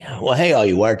Well, hey, all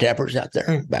you wiretappers out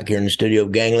there, back here in the studio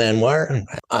of Gangland Wire.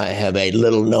 I have a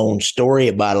little known story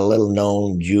about a little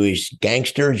known Jewish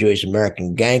gangster, Jewish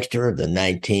American gangster of the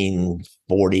 1940s,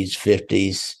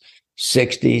 50s,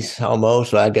 60s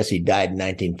almost. Well, I guess he died in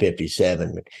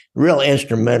 1957. Real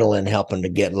instrumental in helping to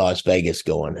get Las Vegas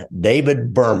going.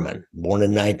 David Berman, born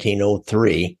in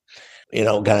 1903.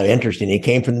 Kind of interesting. He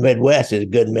came from the Midwest. He's a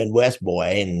good Midwest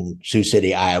boy in Sioux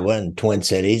City, Iowa, and Twin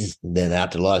Cities, then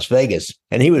out to Las Vegas.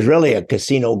 And he was really a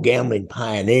casino gambling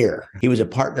pioneer. He was a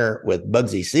partner with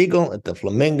Bugsy Seigel at the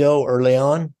Flamingo early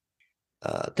on.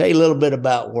 Tell you a little bit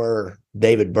about where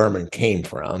David Berman came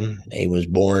from. He was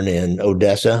born in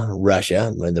Odessa,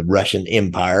 Russia, with the Russian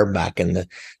Empire back in the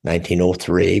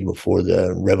 1903, before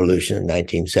the revolution in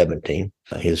 1917.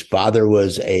 His father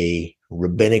was a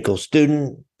rabbinical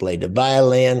student, played the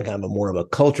violin, kind of more of a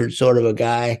cultured sort of a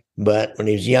guy. But when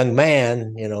he was a young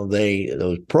man,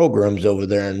 those programs over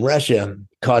there in Russia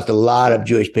caused a lot of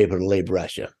Jewish people to leave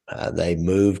Russia. They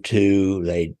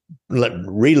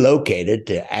relocated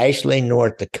to Ashley,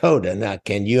 North Dakota. Now,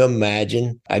 can you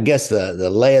imagine? I guess the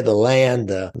lay of the land,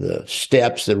 the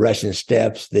steppes, the Russian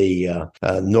steppes, the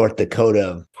North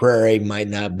Dakota prairie might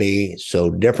not be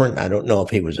so different. I don't know if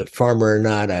he was a farmer or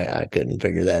not. I couldn't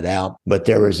figure that out. But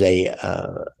there was a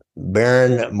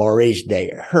Baron Maurice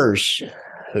de Hirsch,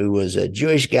 who was a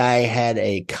Jewish guy, had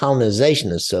a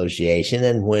colonization association.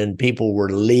 And when people were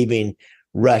leaving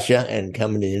Russia and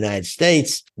coming to the United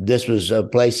States, this was a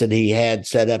place that he had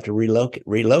set up to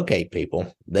relocate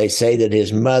people. They say that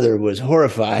his mother was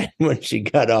horrified when she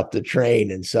got off the train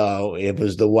and saw it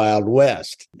was the Wild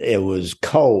West. It was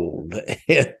cold.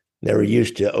 They were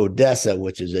used to Odessa,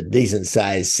 which is a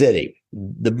decent-sized city.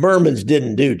 The Bermans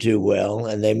didn't do too well,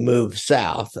 and they moved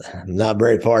south, not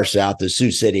very far south, to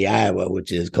Sioux City, Iowa,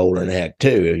 which is colder than heck,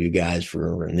 too. You guys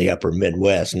from the upper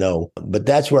Midwest know. But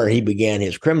that's where he began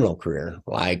his criminal career.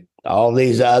 Like all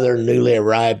these other newly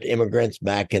arrived immigrants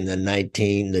back in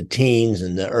the teens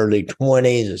and the early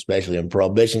 20s, especially when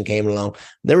Prohibition came along,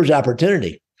 there was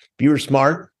opportunity. If you were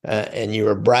smart and you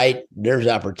were bright, there's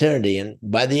opportunity. And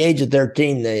by the age of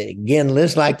 13,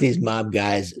 just like these mob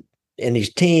guys, in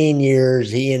his teen years,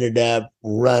 he ended up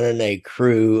running a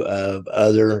crew of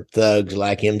other thugs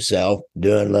like himself,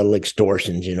 doing little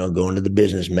extortions, going to the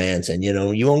businessman saying,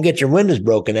 you won't get your windows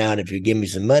broken out if you give me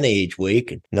some money each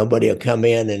week. Nobody will come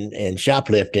in and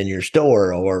shoplift in your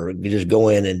store, or just go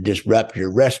in and disrupt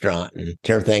your restaurant and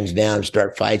tear things down and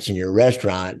start fights in your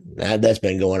restaurant. That's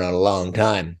been going on a long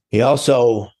time. He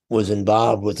also was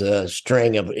involved with a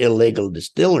string of illegal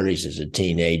distilleries as a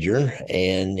teenager,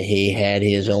 and he had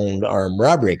his own armed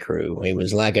robbery crew. He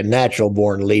was like a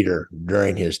natural-born leader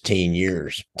during his teen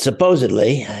years.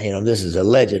 Supposedly, this is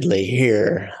allegedly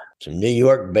here, some New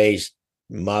York-based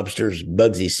mobsters,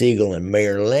 Bugsy Seigel and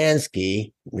Mayor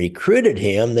Lansky, recruited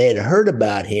him. They had heard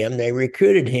about him. They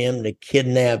recruited him to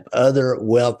kidnap other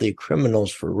wealthy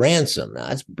criminals for ransom. Now,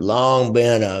 that's long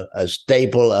been a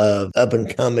staple of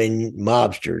up-and-coming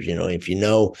mobsters. If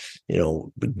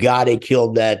Gotti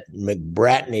killed that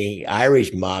McBratney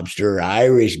Irish mobster,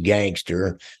 Irish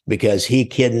gangster, because he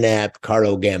kidnapped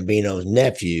Carlo Gambino's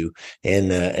nephew,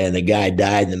 and the guy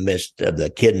died in the midst of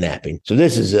the kidnapping. So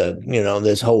this is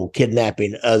this whole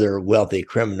kidnapping other wealthy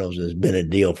criminals has been a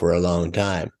deal for a long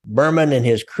time. Berman and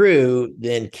his crew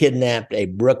then kidnapped a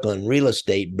Brooklyn real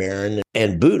estate baron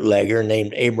and bootlegger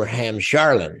named Abraham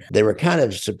Charlin. They were kind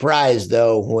of surprised,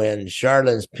 though, when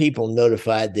Charlin's people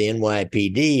notified the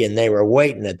NYPD, and they were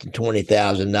waiting at the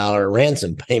 $20,000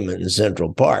 ransom payment in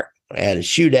Central Park. At a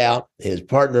shootout, his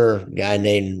partner, a guy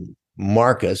named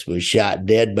Marcus, was shot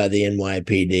dead by the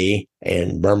NYPD,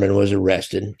 and Berman was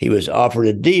arrested. He was offered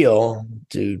a deal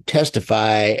to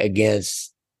testify against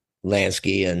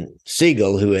Lansky and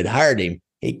Seigel, who had hired him.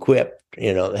 He quipped,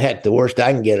 heck, the worst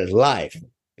I can get is life.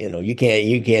 You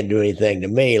can't do anything to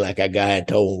me, like a guy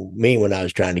told me when I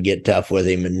was trying to get tough with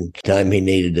him and tell him he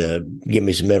needed to give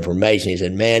me some information. He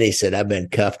said, man, I've been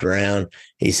cuffed around.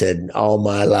 He said, all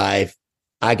my life,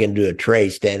 I can do a tray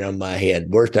standing on my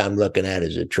head. Worst I'm looking at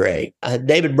is a tray.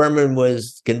 David Berman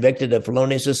was convicted of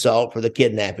felonious assault for the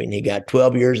kidnapping. He got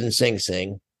 12 years in Sing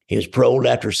Sing. He was paroled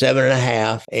after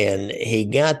 7.5, and he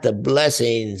got the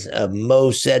blessings of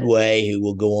Mo Sedway, who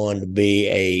will go on to be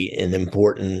an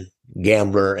important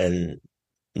gambler and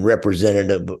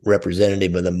representative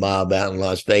of the mob out in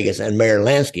Las Vegas, and Mayor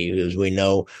Lansky, who, as we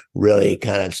know, really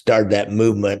kind of started that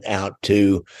movement out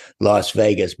to Las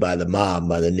Vegas by the mob,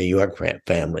 by the New York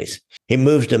families. He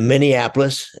moves to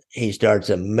Minneapolis. He starts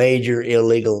a major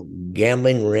illegal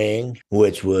gambling ring,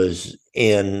 which was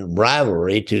in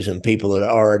rivalry to some people that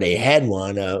already had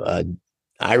one, a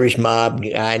Irish mob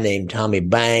guy named Tommy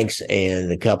Banks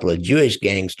and a couple of Jewish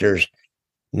gangsters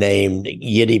named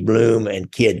Yiddy Bloom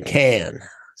and Kid Can.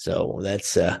 So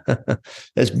that's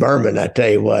Berman. I tell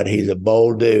you what, he's a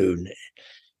bold dude,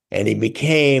 and he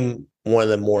became one of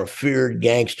the more feared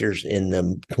gangsters in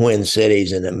the Twin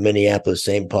Cities in the Minneapolis,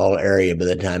 St. Paul area by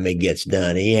the time he gets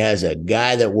done. He has a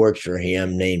guy that works for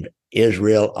him named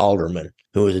Israel Alderman,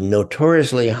 who was a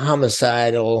notoriously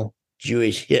homicidal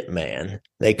Jewish hitman.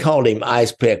 They called him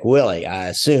Ice Pick Willie, I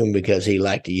assume because he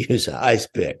liked to use an ice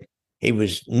pick. He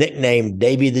was nicknamed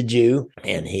Davy the Jew,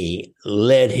 and he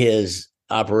led his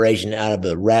operation out of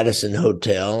the Radisson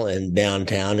Hotel in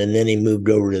downtown, and then he moved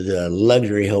over to the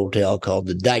luxury hotel called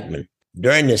the Dyckman.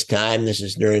 During this time, this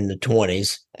is during the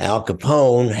 20s, Al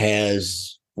Capone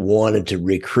has wanted to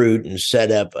recruit and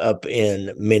set up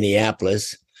in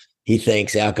Minneapolis.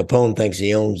 Al Capone thinks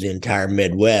he owns the entire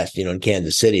Midwest. In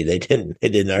Kansas City, they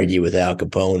didn't argue with Al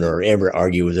Capone or ever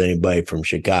argue with anybody from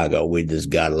Chicago. We just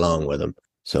got along with him.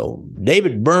 So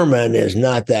David Berman is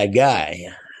not that guy.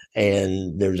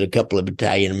 And there's a couple of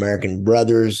Italian American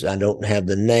brothers, I don't have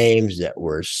the names, that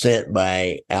were sent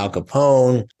by Al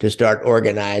Capone to start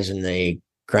organizing the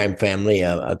crime family,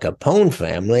 a Capone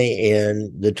family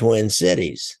in the Twin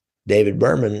Cities. David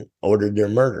Berman ordered their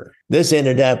murder. This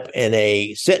ended up in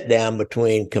a sit-down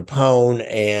between Capone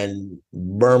and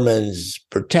Berman's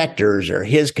protectors, or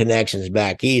his connections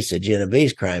back east, a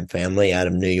Genovese crime family out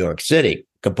of New York City.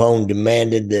 Capone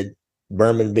demanded that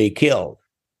Berman be killed,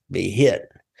 be hit.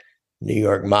 New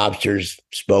York mobsters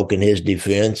spoke in his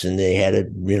defense, and they had a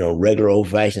regular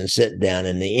old-fashioned sit-down.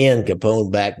 In the end,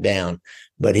 Capone backed down,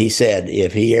 but he said,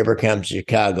 if he ever comes to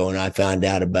Chicago and I find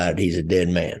out about it, he's a dead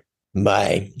man.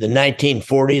 By the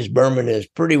 1940s, Berman has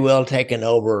pretty well taken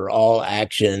over all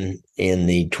action in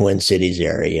the Twin Cities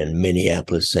area and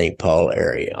Minneapolis, St. Paul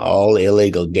area, all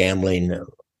illegal gambling,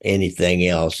 anything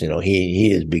else.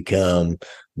 He has become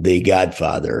the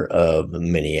godfather of the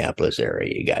Minneapolis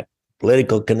area. You got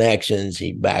political connections.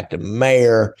 He backed a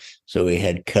mayor, so he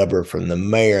had cover from the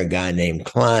mayor, a guy named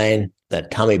Klein. That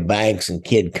Tommy Banks and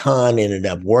Kid Con ended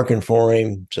up working for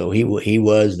him, so he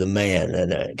was the man.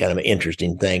 And kind of an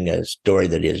interesting thing, a story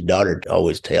that his daughter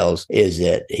always tells, is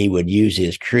that he would use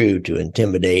his crew to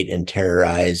intimidate and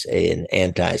terrorize an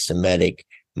anti-Semitic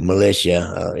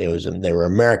militia. They were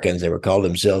Americans. They were called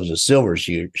themselves the Silver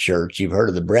Shirts. You've heard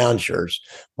of the brown shirts.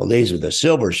 Well, these were the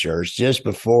Silver Shirts. Just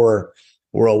before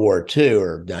World War II,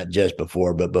 or not just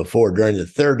before, but before, during the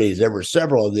 30s, there were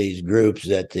several of these groups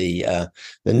that the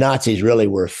Nazis really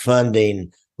were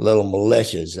funding little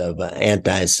militias of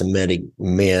anti-Semitic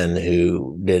men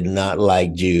who did not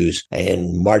like Jews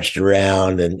and marched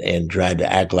around and tried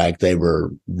to act like they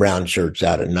were brown shirts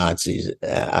out of Nazis,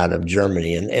 out of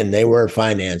Germany. And they were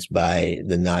financed by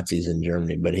the Nazis in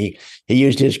Germany. But he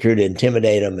used his crew to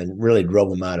intimidate them and really drove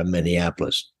them out of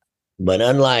Minneapolis. But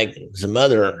unlike some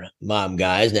other mob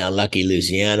guys, now Lucky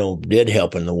Luciano did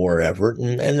help in the war effort,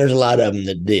 and there's a lot of them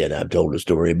that did. I've told a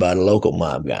story about a local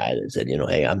mob guy that said,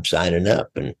 hey, I'm signing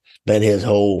up, and spent his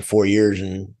whole 4 years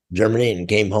in Germany and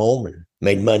came home and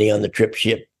made money on the trip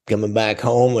ship coming back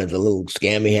home with a little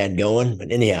scam he had going.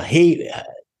 But anyhow, he,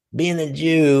 being a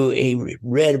Jew, he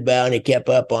read about and he kept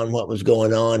up on what was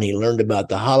going on. He learned about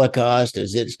the Holocaust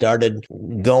as it started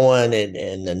going,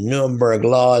 and the Nuremberg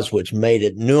laws, which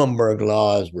Nuremberg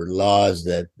laws were laws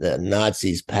that the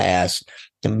Nazis passed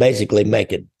and basically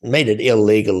made it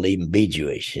illegal to even be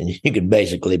Jewish. And you could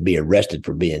basically be arrested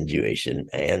for being Jewish.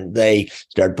 And they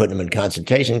started putting him in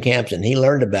concentration camps, and he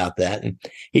learned about that. And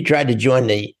he tried to join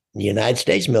the United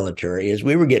States military as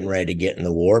we were getting ready to get in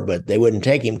the war, but they wouldn't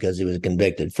take him because he was a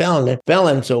convicted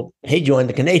felon. So he joined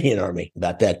the Canadian Army.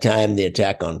 About that time, the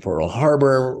attack on Pearl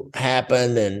Harbor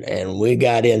happened, and we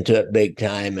got into it big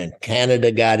time, and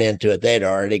Canada got into it. They'd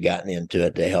already gotten into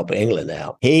it to help England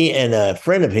out. He and a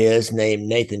friend of his named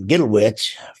Nathan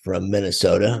Gittlewich from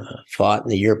Minnesota fought in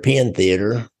the European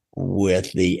theater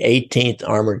with the 18th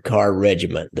Armored Car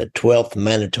Regiment, the 12th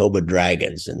Manitoba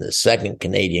Dragons, and the 2nd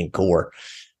Canadian Corps.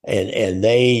 And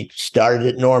they started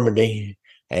at Normandy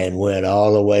and went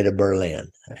all the way to Berlin.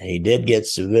 He did get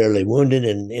severely wounded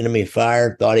in enemy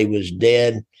fire, thought he was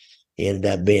dead. He ended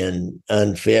up being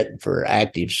unfit for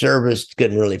active service,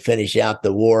 couldn't really finish out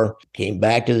the war, came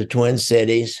back to the Twin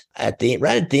Cities. Right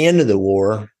at the end of the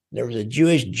war, there was a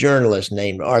Jewish journalist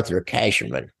named Arthur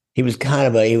Kasherman. He was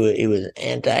he was an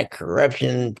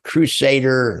anti-corruption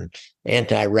crusader.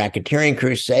 anti-racketeering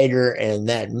crusader, and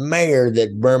that mayor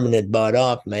that Berman had bought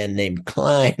off, a man named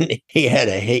Klein,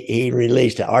 he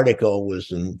released an article with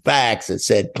some facts that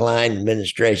said Klein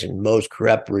administration most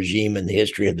corrupt regime in the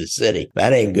history of the city.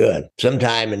 That ain't good.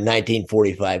 Sometime in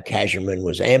 1945, Casherman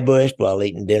was ambushed while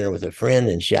eating dinner with a friend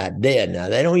and shot dead. Now,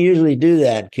 they don't usually do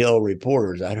that, kill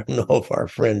reporters. I don't know if our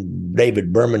friend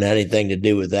David Berman had anything to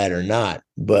do with that or not,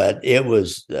 but it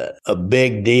was a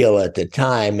big deal at the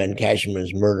time, and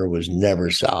Casherman's murder was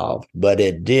never solved. But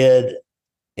it did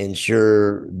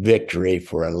ensure victory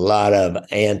for a lot of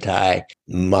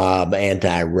anti-mob,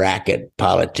 anti-racket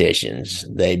politicians.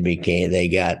 They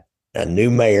got a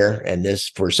new mayor, and this,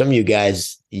 for some of you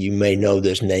guys, you may know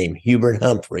this name, Hubert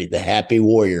Humphrey, the happy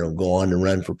warrior, will go on to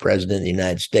run for president of the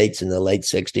United States in the late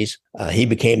 60s. He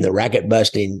became the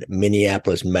racket-busting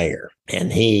Minneapolis mayor,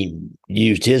 and he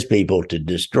used his people to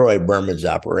destroy Berman's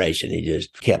operation. He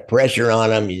just kept pressure on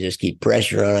them. You just keep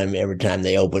pressure on them. Every time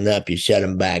they open up, you shut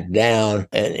them back down.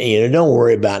 And, don't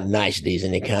worry about niceties,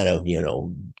 any kind of,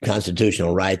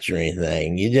 constitutional rights or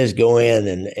anything. You just go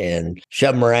in and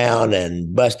shove them around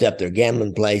and bust up their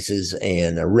gambling places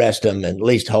and arrest them, and at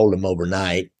least hold them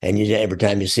overnight. And every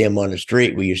time you see them on the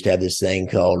street, we used to have this thing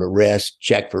called arrest,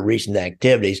 check for recent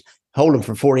activities, hold them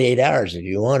for 48 hours if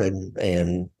you wanted,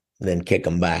 and then kick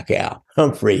them back out.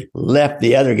 Humphrey left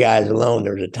the other guys alone.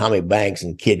 There was a Tommy Banks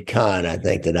and Kid Khan, I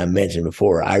think, that I mentioned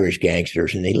before, Irish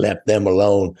gangsters, and he left them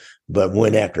alone, but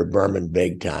went after Berman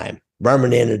big time.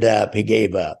 Berman he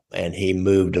gave up, and he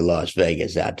moved to Las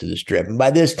Vegas, out to the Strip. And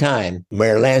by this time,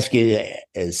 Mayor Lansky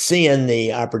is seeing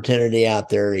the opportunity out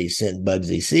there. He sent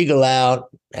Bugsy Seigel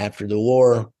out after the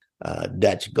war.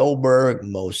 Dutch Goldberg,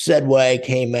 Mo Sedway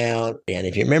came out. And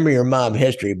if you remember your mob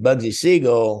history, Bugsy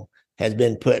Seigel has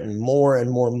been putting more and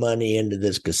more money into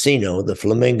this casino, the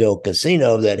Flamingo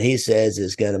Casino, that he says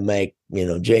is going to make,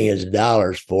 jillions of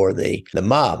dollars for the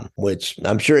mob, which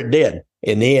I'm sure it did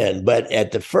in the end. But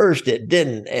at the first, it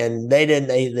didn't. And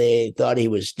they thought he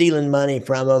was stealing money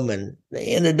from them, and they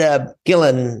ended up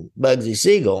killing Bugsy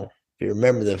Seigel. If you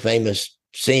remember the famous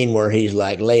scene where he's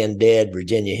like laying dead,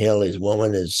 Virginia Hill, his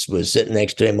woman, was sitting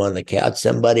next to him on the couch.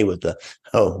 Somebody with a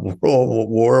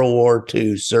World War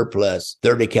II surplus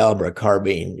 30 caliber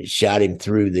carbine shot him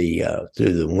through the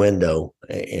window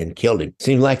and killed him.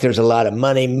 Seems like there's a lot of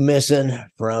money missing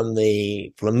from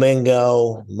the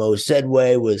Flamingo. Mo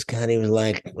Sedway was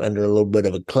like under a little bit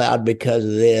of a cloud because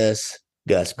of this.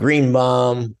 Gus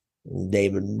Greenbaum,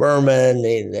 David Berman,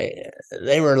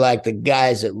 they were like the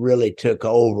guys that really took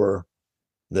over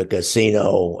the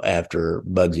casino after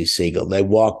Bugsy Seigel. They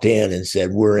walked in and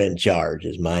said, "We're in charge,"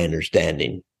 is my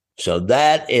understanding. So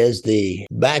that is the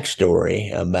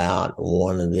backstory about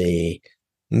one of the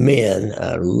men,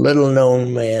 a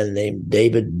little-known man named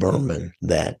David Berman,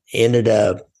 that ended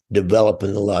up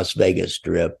developing the Las Vegas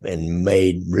Strip and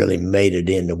really made it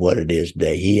into what it is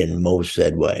today. He and Mo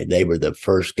Sedway, they were the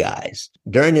first guys.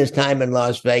 During his time in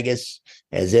Las Vegas,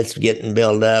 as it's getting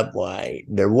built up,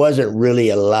 there wasn't really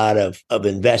a lot of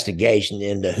investigation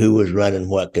into who was running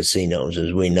what casinos,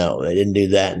 as we know. They didn't do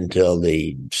that until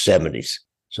the 70s.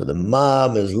 So the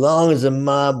mob, as long as the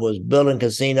mob was building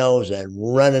casinos and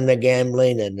running the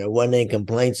gambling, and there wasn't any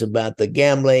complaints about the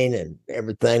gambling and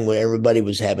everything, when everybody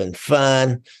was having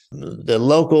fun, the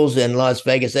locals in Las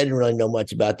Vegas, they didn't really know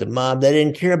much about the mob. They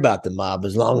didn't care about the mob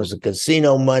as long as the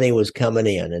casino money was coming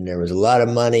in, and there was a lot of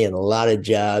money and a lot of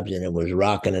jobs, and it was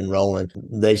rocking and rolling.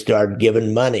 They started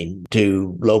giving money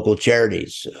to local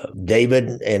charities.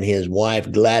 David and his wife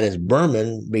Gladys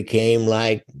Berman became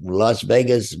like Las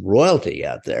Vegas royalty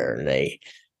out there, and they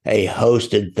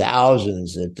hosted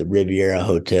thousands at the Riviera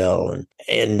Hotel,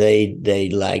 and they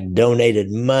like donated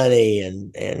money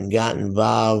and got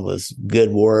involved with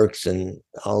good works and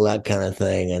all that kind of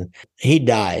thing. And he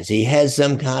dies. He has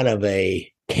some kind of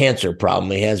a cancer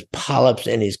problem. He has polyps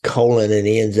in his colon, and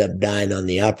he ends up dying on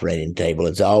the operating table.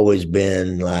 It's always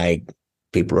been like,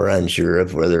 people are unsure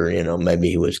of whether, maybe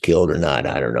he was killed or not.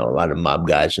 I don't know. A lot of mob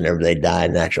guys, whenever they die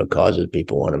of natural causes,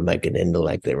 people want to make it into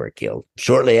like they were killed.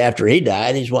 Shortly after he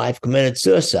died, his wife committed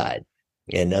suicide.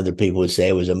 And other people would say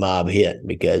it was a mob hit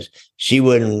because she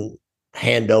wouldn't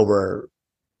hand over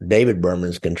David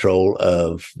Berman's control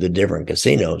of the different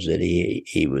casinos that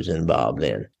he was involved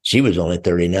in. She was only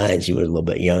 39. She was a little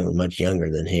bit younger, much younger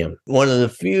than him. One of the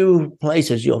few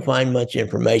places you'll find much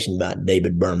information about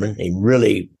David Berman, he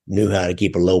really knew how to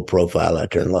keep a low profile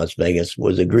out there in Las Vegas,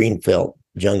 was a Greenfelt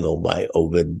Jungle by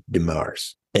Ovid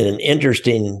DeMars. And an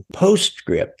interesting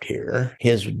postscript here,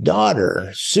 his daughter,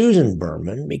 Susan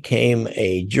Berman, became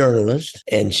a journalist,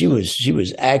 and she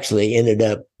was actually ended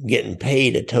up getting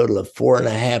paid a total of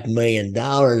 $4.5 million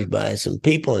by some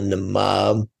people in the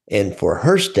mob. and for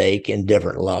her stake in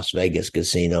different Las Vegas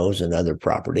casinos and other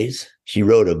properties. She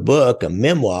wrote a book, a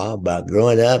memoir about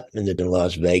growing up in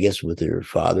Las Vegas with her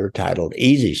father titled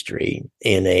Easy Street.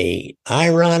 In a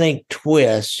ironic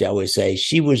twist, shall we say,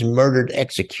 she was murdered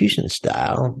execution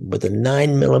style with a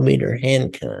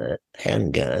 9mm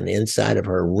handgun inside of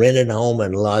her rented home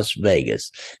in Las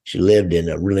Vegas. She lived in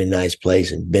a really nice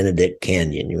place in Benedict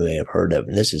Canyon, you may have heard of,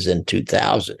 and this is in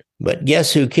 2000. But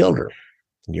guess who killed her?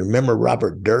 You remember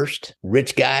Robert Durst,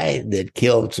 rich guy that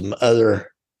killed some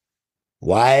other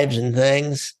wives and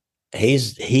things? He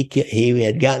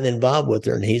had gotten involved with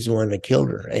her, and he's the one that killed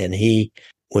her. And he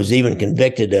was even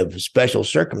convicted of special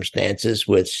circumstances,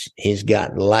 which he's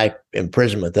gotten life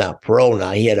imprisonment without parole.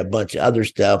 Now, he had a bunch of other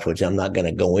stuff, which I'm not going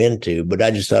to go into, but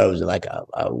I just thought it was like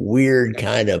a weird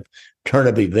kind of turn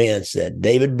of events that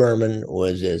David Berman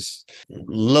was this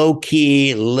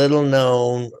low-key,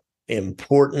 little-known,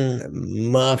 important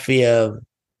mafia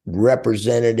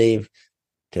representative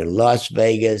to Las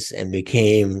Vegas and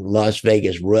became Las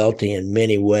Vegas royalty in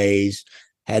many ways.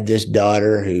 Had this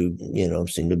daughter who,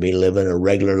 seemed to be living a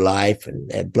regular life and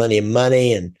had plenty of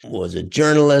money and was a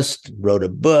journalist, wrote a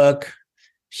book.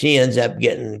 She ends up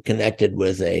getting connected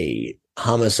with a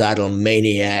homicidal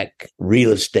maniac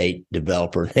real estate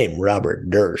developer named Robert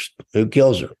Durst, who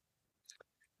kills her.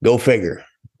 Go figure.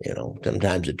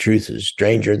 Sometimes the truth is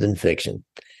stranger than fiction.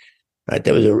 Right.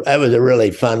 That was a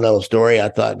really fun little story. I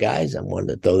thought, guys, I wanted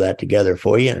to throw that together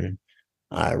for you. And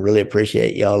I really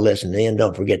appreciate y'all listening in.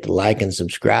 Don't forget to like and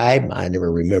subscribe. I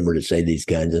never remember to say these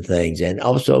kinds of things. And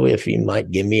also, if you might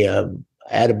give me a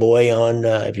attaboy on,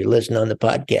 if you're listening on the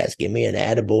podcast, give me an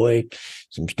attaboy,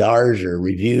 some stars or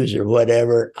reviews or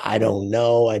whatever. I don't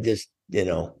know. I just,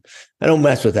 I don't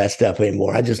mess with that stuff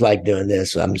anymore. I just like doing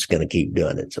this, so I'm just going to keep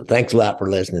doing it. So thanks a lot for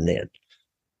listening in.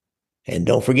 And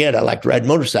don't forget, I like to ride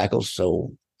motorcycles.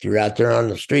 So if you're out there on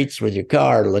the streets with your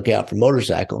car, look out for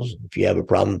motorcycles. If you have a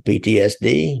problem with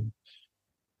PTSD,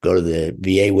 go to the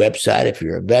VA website if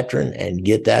you're a veteran and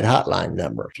get that hotline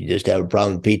number. If you just have a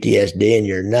problem with PTSD and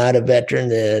you're not a veteran,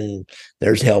 then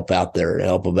there's help out there,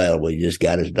 help available. You just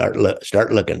got to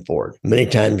start looking for it. Many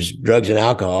times drugs and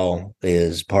alcohol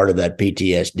is part of that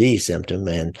PTSD symptom.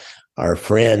 And our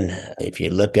friend, if you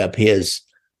look up his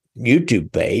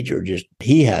YouTube page or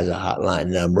he has a hotline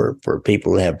number for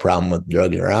people who have problem with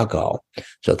drugs or alcohol.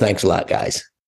 So thanks a lot, guys.